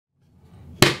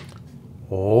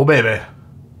Oh, baby.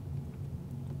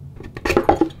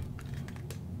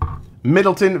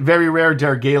 Midleton, very rare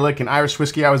Dair Ghaelach, an Irish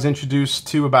whiskey I was introduced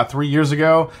to about 3 years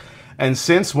ago. And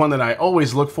since, one that I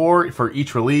always look for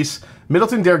each release.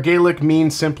 Midleton Dair Ghaelach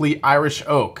means simply Irish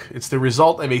oak. It's the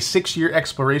result of a 6-year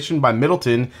exploration by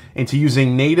Midleton into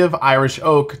using native Irish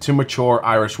oak to mature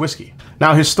Irish whiskey.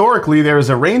 Now, historically, there is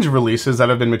a range of releases that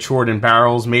have been matured in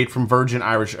barrels made from virgin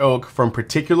Irish oak from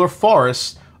particular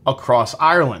forests across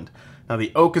Ireland. Now,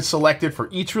 the oak is selected for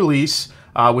each release,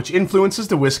 which influences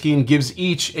the whiskey and gives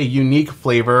each a unique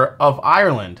flavor of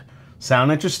Ireland.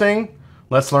 Sound interesting?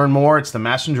 Let's learn more. It's the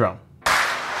Mash and Drum.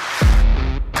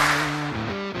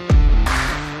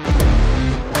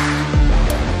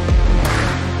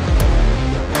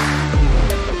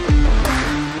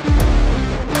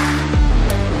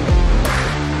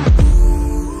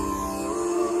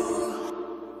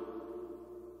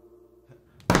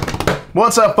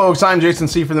 What's up, folks? I'm Jason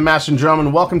C. from the Mash and Drum,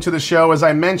 and welcome to the show. As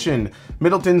I mentioned,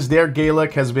 Midleton's Dair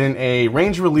Ghaelach has been a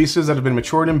range of releases that have been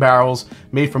matured in barrels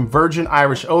made from virgin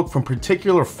Irish oak from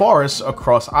particular forests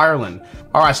across Ireland.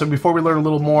 Alright, so before we learn a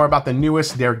little more about the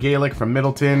newest Dair Ghaelach from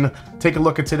Midleton, take a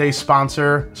look at today's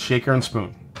sponsor, Shaker and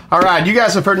Spoon. Alright, you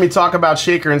guys have heard me talk about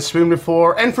Shaker and Spoon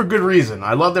before, and for good reason.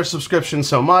 I love their subscription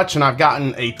so much, and I've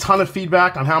gotten a ton of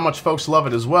feedback on how much folks love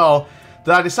it as well,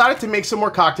 that I decided to make some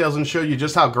more cocktails and show you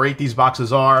just how great these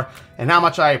boxes are and how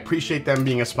much I appreciate them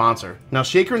being a sponsor. Now,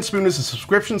 Shaker and Spoon is a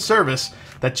subscription service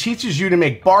that teaches you to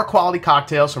make bar quality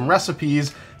cocktails from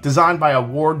recipes designed by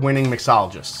award-winning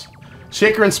mixologists.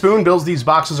 Shaker and Spoon builds these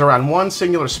boxes around one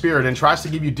singular spirit and tries to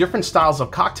give you different styles of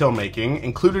cocktail making.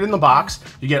 Included in the box,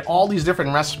 you get all these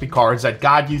different recipe cards that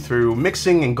guide you through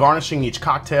mixing and garnishing each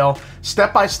cocktail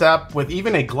step by step, with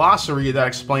even a glossary that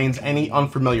explains any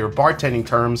unfamiliar bartending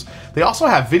terms. They also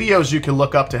have videos you can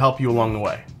look up to help you along the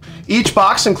way. Each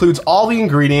box includes all the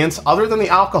ingredients other than the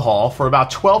alcohol for about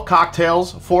 12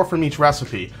 cocktails, 4 from each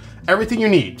recipe. Everything you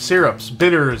need: syrups,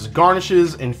 bitters,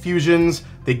 garnishes, infusions.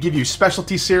 They give you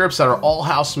specialty syrups that are all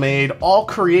house made, all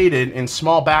created in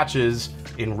small batches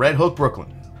in Red Hook,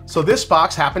 Brooklyn. So this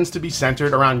box happens to be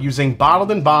centered around using bottled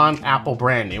and bond apple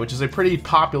brandy, which is a pretty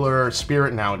popular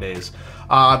spirit nowadays.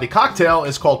 The cocktail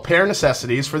is called Pear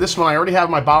Necessities. For this one, I already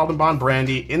have my bottled and bond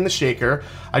brandy in the shaker.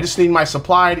 I just need my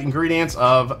supplied ingredients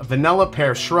of vanilla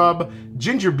pear shrub,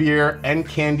 ginger beer, and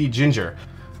candied ginger.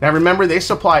 Now remember, they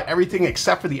supply everything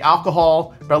except for the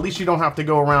alcohol, but at least you don't have to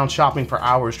go around shopping for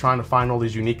hours trying to find all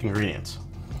these unique ingredients.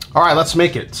 All right, let's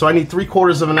make it. So I need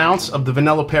 3/4 of an ounce of the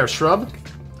vanilla pear shrub,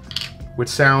 which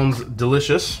sounds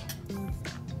delicious.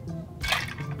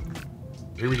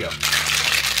 Here we go.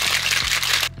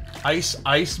 Ice,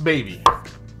 ice, baby.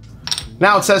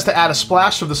 Now it says to add a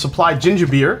splash of the supplied ginger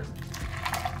beer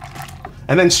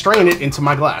and then strain it into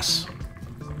my glass.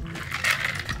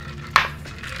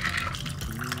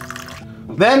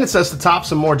 Then it says to top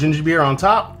some more ginger beer on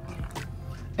top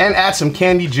and add some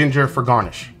candied ginger for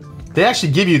garnish. They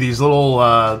actually give you these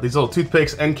little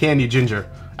toothpicks and candied ginger.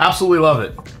 Absolutely love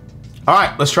it. All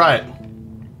right, let's try it.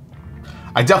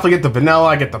 I definitely get the vanilla,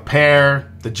 I get the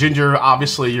pear, the ginger,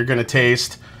 obviously you're gonna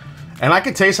taste. And I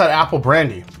can taste that apple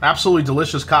brandy. Absolutely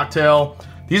delicious cocktail.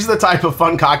 These are the type of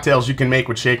fun cocktails you can make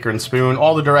with Shaker and Spoon.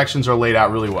 All the directions are laid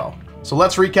out really well. So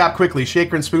let's recap quickly.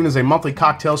 Shaker and Spoon is a monthly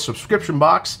cocktail subscription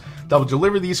box that will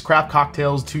deliver these craft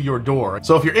cocktails to your door.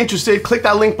 So if you're interested, click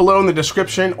that link below in the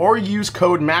description or use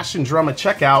code MASHANDDRUM at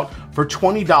checkout for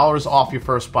 $20 off your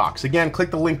first box. Again,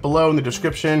 click the link below in the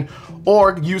description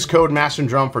or use code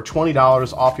MASHANDDRUM for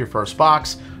 $20 off your first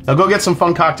box. Now go get some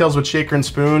fun cocktails with Shaker and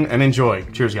Spoon and enjoy.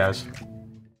 Cheers, guys.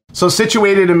 So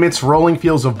situated amidst rolling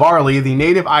fields of barley, the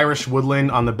native Irish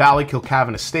woodland on the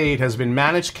Ballykilcavan Estate has been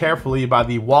managed carefully by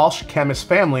the Walsh chemist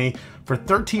family for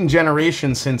 13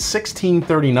 generations since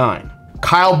 1639.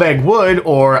 Kylebeg Wood,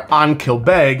 or An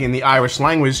Kylebeg in the Irish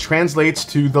language, translates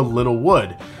to the little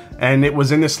wood. And it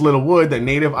was in this little wood that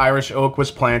native Irish oak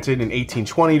was planted in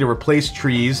 1820 to replace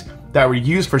trees that were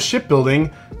used for shipbuilding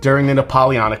during the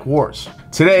Napoleonic Wars.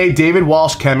 Today, David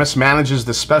Walsh chemist manages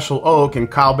the special oak in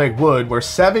Kylebeg Wood, where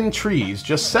 7 trees,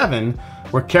 just 7,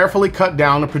 were carefully cut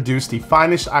down to produce the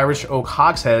finest Irish oak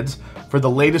hogsheads for the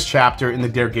latest chapter in the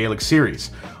Dair Ghaelach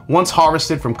series. Once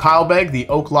harvested from Kylebeg, the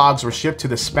oak logs were shipped to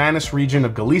the Spanish region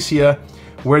of Galicia,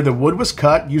 where the wood was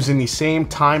cut using the same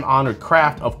time-honored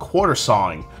craft of quarter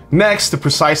sawing. Next, the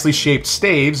precisely shaped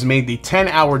staves made the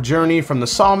 10-hour journey from the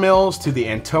sawmills to the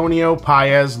Antonio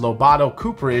Paez Lobato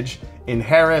cooperage in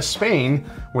Jerez, Spain,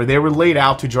 where they were laid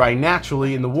out to dry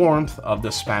naturally in the warmth of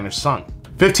the Spanish sun.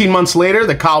 15 months later,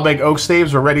 the Kylebeg oak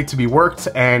staves were ready to be worked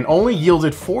and only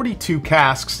yielded 42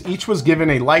 casks. Each was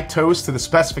given a light toast to the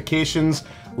specifications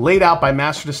laid out by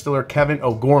master distiller Kevin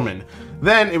O'Gorman.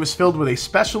 Then it was filled with a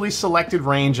specially selected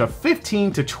range of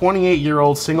 15 to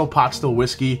 28-year-old single pot still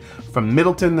whiskey from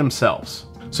Midleton themselves.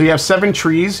 So you have 7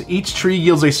 trees. Each tree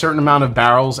yields a certain amount of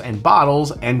barrels and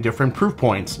bottles and different proof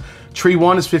points. Tree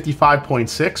 1 is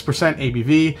 55.6%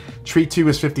 ABV, Tree 2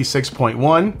 is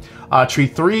 56.1, Tree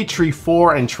 3, Tree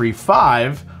 4, and Tree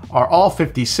 5 are all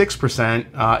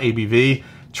 56% ABV,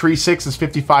 Tree 6 is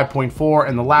 55.4,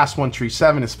 and the last one, Tree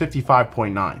 7, is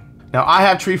 55.9. Now I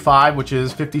have Tree 5, which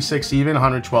is 56 even,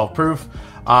 112 proof.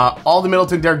 All the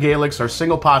Midleton Dair Ghaelachs are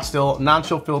single pot still,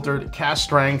 non-chill filtered, cask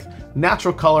strength,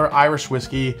 natural color Irish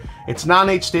whiskey. It's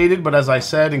non-age stated, but as I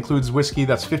said, includes whiskey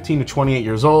that's 15 to 28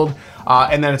 years old.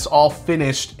 And then it's all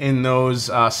finished in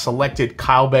those selected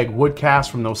Kylebeg wood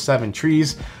casks from those 7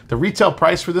 trees. The retail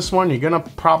price for this one, you're gonna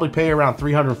probably pay around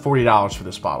 $340 for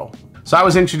this bottle. So I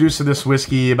was introduced to this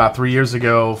whiskey about 3 years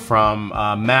ago from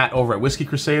Matt over at Whiskey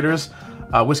Crusaders.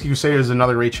 Whiskey Crusaders is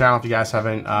another great channel. If you guys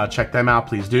haven't checked them out,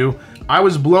 please do. I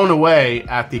was blown away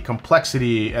at the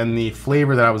complexity and the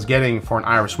flavor that I was getting for an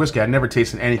Irish whiskey. I'd never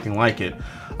tasted anything like it.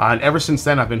 And ever since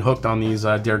then, I've been hooked on these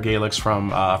Dair Ghaelachs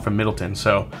from Midleton.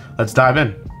 So let's dive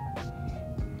in.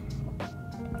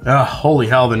 Holy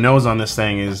hell, the nose on this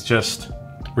thing is just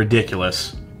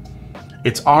ridiculous.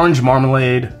 It's orange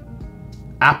marmalade,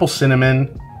 apple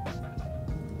cinnamon.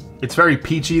 It's very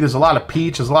peachy. There's a lot of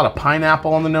peach. There's a lot of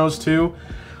pineapple on the nose too.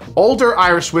 Older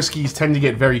Irish whiskeys tend to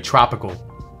get very tropical.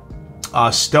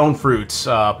 Stone fruits,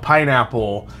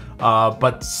 pineapple,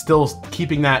 but still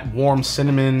keeping that warm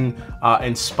cinnamon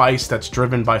and spice that's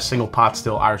driven by single pot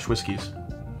still Irish whiskeys.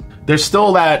 There's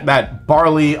still that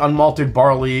barley, unmalted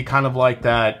barley, kind of like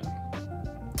that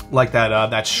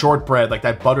shortbread, like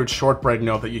that buttered shortbread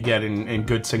note that you get in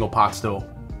good single pot still.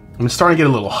 I'm starting to get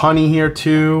a little honey here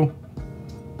too.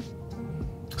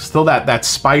 Still that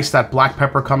spice, that black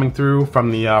pepper coming through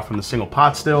from the single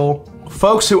pot still.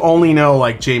 Folks who only know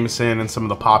like Jameson and some of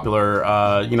the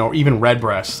popular, you know, even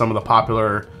Redbreast, some of the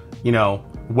popular, you know,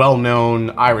 well-known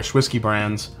Irish whiskey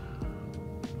brands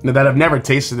that have never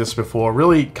tasted this before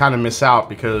really kind of miss out,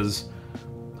 because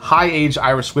high-aged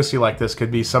Irish whiskey like this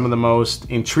could be some of the most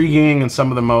intriguing and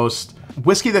some of the most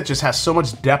whiskey that just has so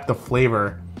much depth of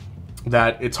flavor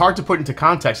that it's hard to put into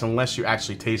context unless you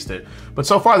actually taste it. But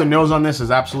so far the nose on this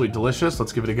is absolutely delicious.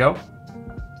 Let's give it a go.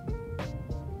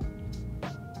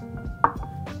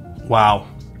 Wow.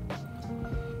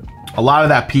 A lot of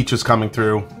that peach is coming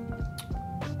through.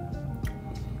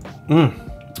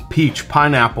 Peach,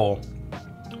 pineapple.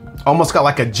 Almost got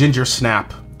like a ginger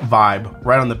snap vibe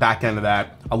right on the back end of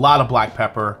that. A lot of black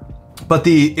pepper. But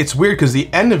it's weird because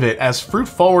the end of it, as fruit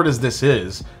forward as this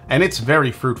is, and it's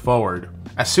very fruit forward,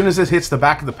 as soon as it hits the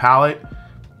back of the palate,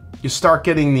 you start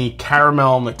getting the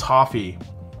caramel and the toffee.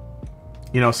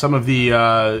 You know, some of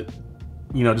the,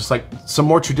 you know, just like some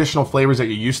more traditional flavors that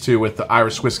you're used to with the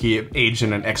Irish whiskey aged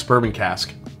in an ex-bourbon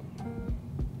cask.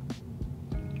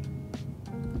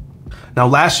 Now,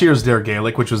 last year's Dair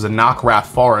Ghaelach, which was a Knockrath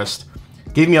Forest,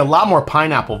 gave me a lot more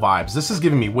pineapple vibes. This is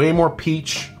giving me way more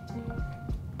peach,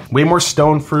 way more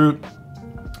stone fruit,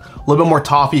 a little bit more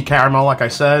toffee, caramel, like I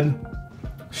said.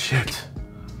 Shit.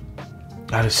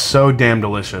 That is so damn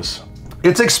delicious.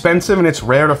 It's expensive and it's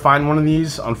rare to find one of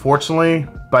these, unfortunately.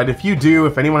 But if you do,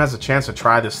 if anyone has a chance to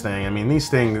try this thing, I mean, these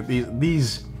Midleton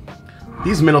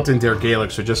Dair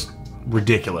Ghaelachs are just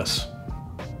ridiculous.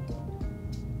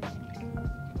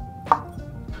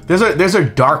 There's a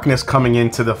darkness coming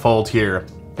into the fold here,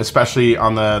 especially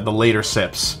on the later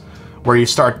sips, where you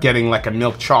start getting like a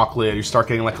milk chocolate, you start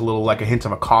getting like a hint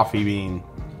of a coffee bean,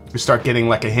 you start getting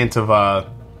like a hint of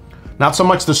not so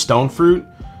much the stone fruit,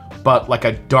 but like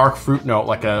a dark fruit note,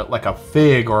 like a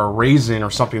fig or a raisin or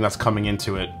something that's coming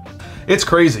into it. It's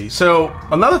crazy. So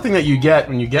another thing that you get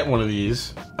when you get one of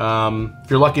these, if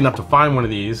you're lucky enough to find one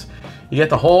of these, you get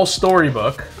the whole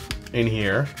storybook in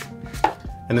here.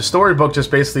 And the storybook just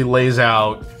basically lays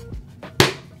out,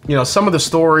 you know, some of the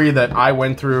story that I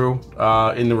went through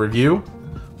in the review.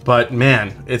 But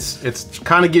man, it's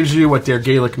kind of gives you what Dair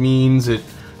Ghaelach means. It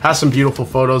has some beautiful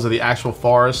photos of the actual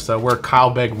forest, where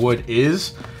Kylebeg Wood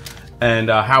is, and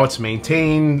how it's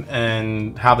maintained,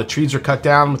 and how the trees are cut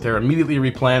down, but they're immediately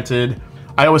replanted.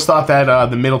 I always thought that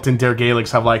the Midleton Dair Ghaelachs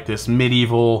have like this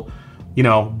medieval, you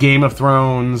know, Game of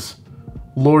Thrones,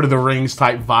 Lord of the Rings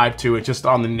type vibe to it, just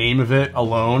on the name of it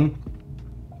alone.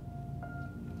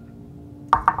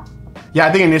 Yeah,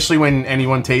 I think initially when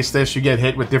anyone tastes this, you get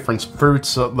hit with different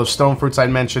fruits. The stone fruits I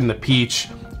mentioned, the peach,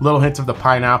 little hints of the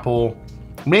pineapple.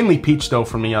 Mainly peach though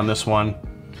for me on this one.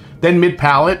 Then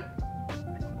mid-palate,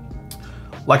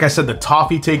 like I said, the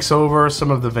toffee takes over,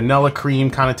 some of the vanilla cream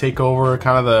kind of take over,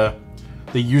 kind of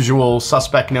the usual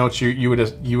suspect notes you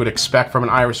would expect from an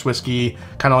Irish whiskey,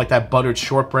 kind of like that buttered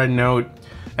shortbread note.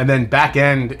 And then back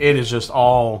end, it is just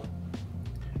all,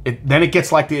 then it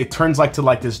gets like, it turns like to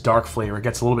like this dark flavor. It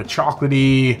gets a little bit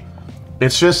chocolatey.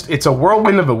 It's a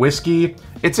whirlwind of a whiskey.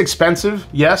 It's expensive,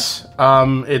 yes.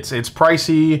 It's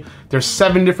pricey. There's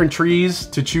 7 different trees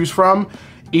to choose from.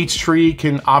 Each tree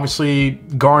can obviously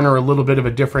garner a little bit of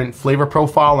a different flavor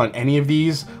profile on any of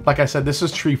these. Like I said, this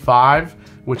is tree 5,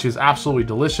 which is absolutely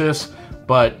delicious.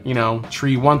 But, you know,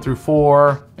 tree 1 through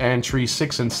 4 and tree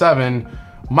 6 and 7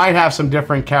 might have some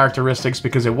different characteristics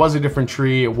because it was a different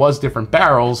tree, it was different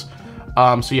barrels.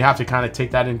 So you have to kind of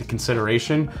take that into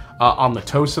consideration on the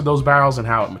toast of those barrels and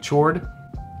how it matured.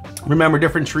 Remember,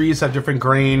 different trees have different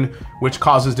grain, which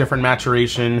causes different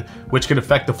maturation, which could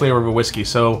affect the flavor of a whiskey.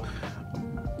 So,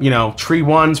 you know, tree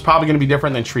 1's probably going to be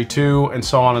different than tree 2, and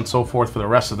so on and so forth for the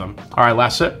rest of them. All right,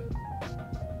 last sip.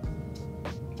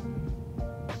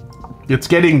 It's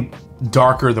getting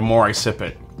darker the more I sip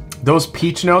it. Those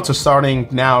peach notes are starting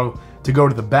now to go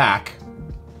to the back.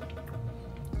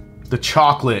 The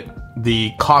chocolate,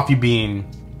 the coffee bean,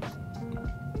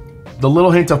 the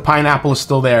little hint of pineapple is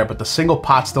still there, but the single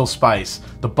pot still spice,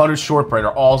 the buttered shortbread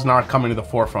are all now coming to the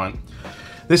forefront.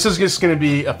 This is just going to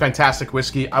be a fantastic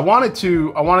whiskey. I wanted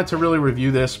to really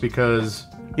review this because,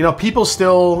 you know, people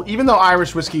still, even though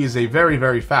Irish whiskey is a very,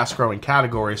 very fast-growing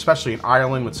category, especially in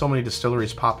Ireland with so many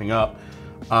distilleries popping up,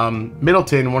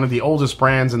 Midleton, one of the oldest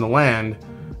brands in the land,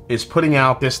 is putting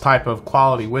out this type of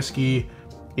quality whiskey.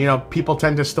 You know, people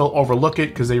tend to still overlook it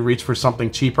because they reach for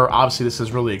something cheaper. Obviously, this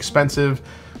is really expensive.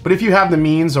 But if you have the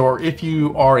means, or if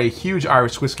you are a huge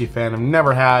Irish whiskey fan and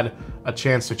never had a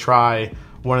chance to try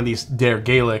one of these Dair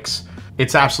Ghaelachs,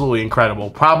 it's absolutely incredible.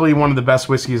 Probably one of the best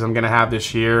whiskeys I'm gonna have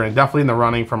this year, and definitely in the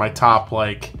running for my top,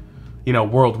 like, you know,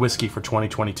 world whiskey for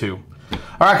 2022.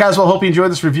 All right, guys, well, hope you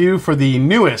enjoyed this review for the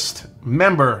newest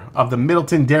member of the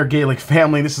Midleton Dair Ghaelach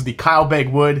family. This is the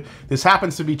Kylebeg Wood. This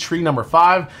happens to be tree number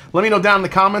 5. Let me know down in the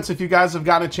comments if you guys have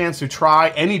gotten a chance to try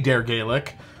any Dair Ghaelach.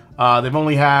 They've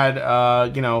only had,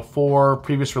 you know, 4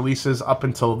 previous releases up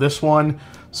until this one.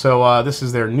 So this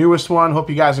is their newest one. Hope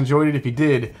you guys enjoyed it. If you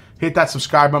did, hit that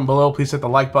subscribe button below. Please hit the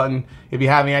like button. If you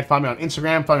haven't yet, find me on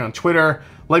Instagram, find me on Twitter.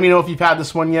 Let me know if you've had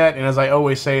this one yet. And as I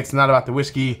always say, it's not about the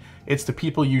whiskey. It's the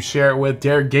people you share it with.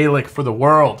 Dair Ghaelach for the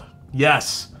world.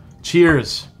 Yes.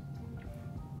 Cheers.